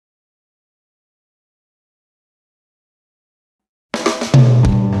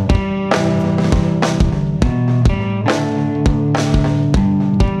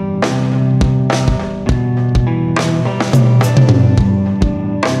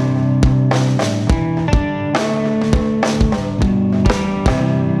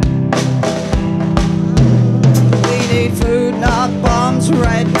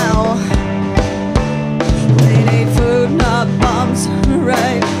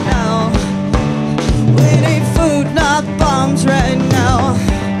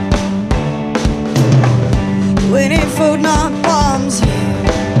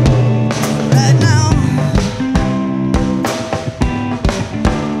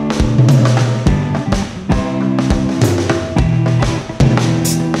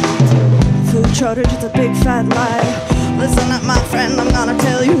shortage, it's a big fat lie. Listen up, my friend, I'm gonna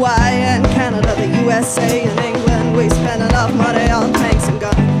tell you why. In Canada, the USA, and England, we spend enough money on tanks and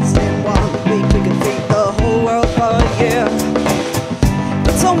guns. In 1 week we could feed the whole world for a year.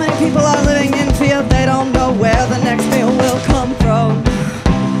 But so many people are living in fear, they don't know where the next meal will come from.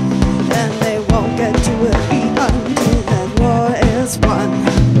 And they won't get to eat until that war is won.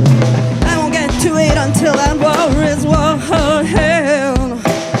 They won't get to eat until that war is won.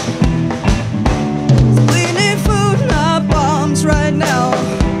 We need food, not bombs right now.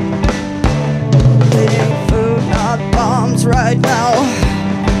 We need food, not bombs right now.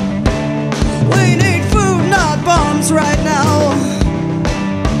 We need food, not bombs right now.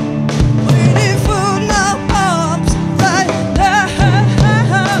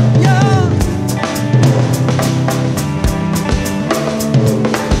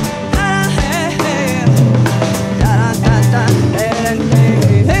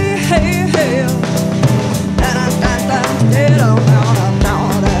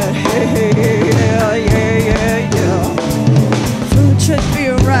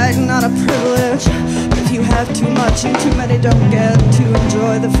 Not a privilege. If you have too much and too many don't get to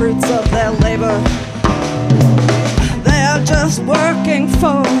enjoy the fruits of their labor, they are just working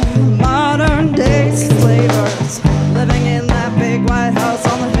for modern day slavers, living in that big white house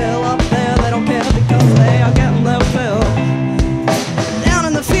on the hill up there. They don't care because they are getting their fill. Down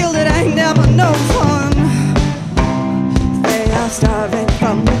in the field it ain't never no fun. They are starving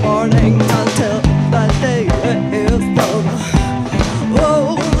from the morning until the day is done.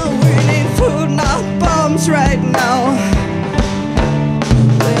 Oh, we need food, not bombs right now.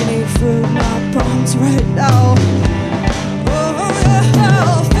 We need food, not bombs right now.